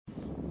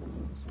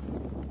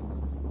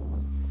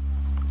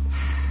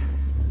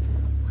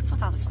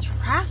with all this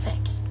traffic?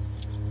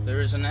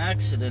 There is an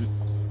accident.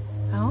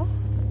 Oh?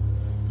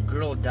 A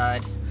girl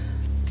died.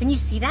 Can you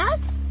see that?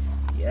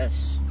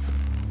 Yes.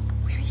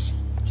 Where is she?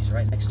 She's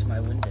right next to my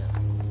window.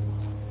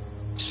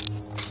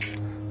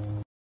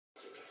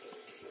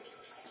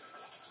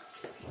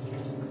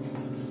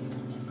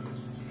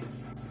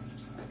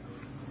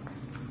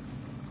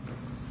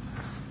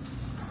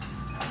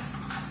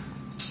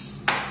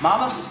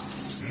 Mama?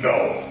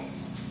 No.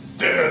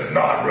 Dinner's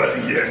not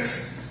ready yet.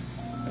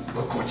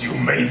 Look what you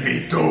made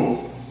me do.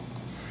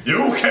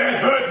 You can't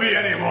hurt me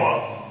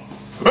anymore.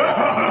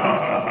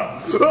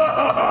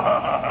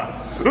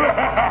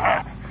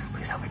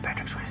 Please help me,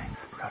 Patrick Swede.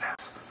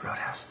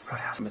 Roadhouse.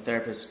 I'm a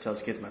therapist who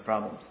tells kids my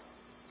problems.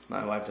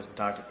 My wife doesn't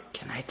talk to me.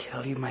 Can I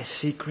tell you my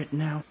secret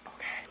now?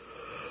 Okay.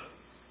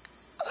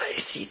 I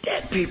see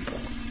dead people.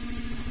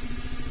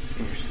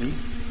 In your sleep?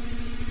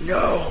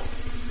 No.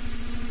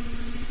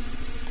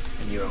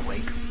 And you're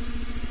awake?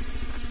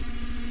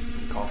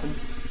 In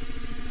coffins?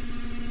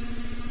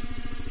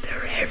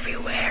 They're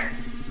everywhere.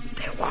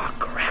 They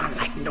walk around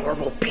like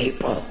normal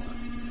people.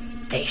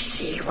 They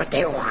see what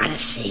they want to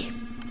see.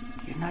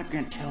 You're not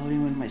going to tell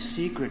anyone my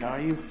secret,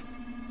 are you?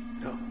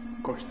 No,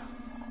 of course not.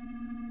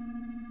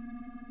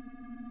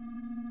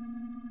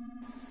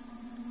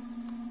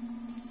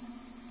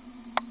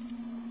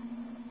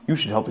 You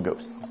should help the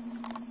ghosts.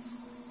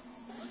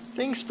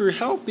 Thanks for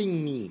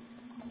helping me.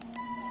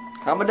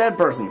 I'm a dead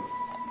person.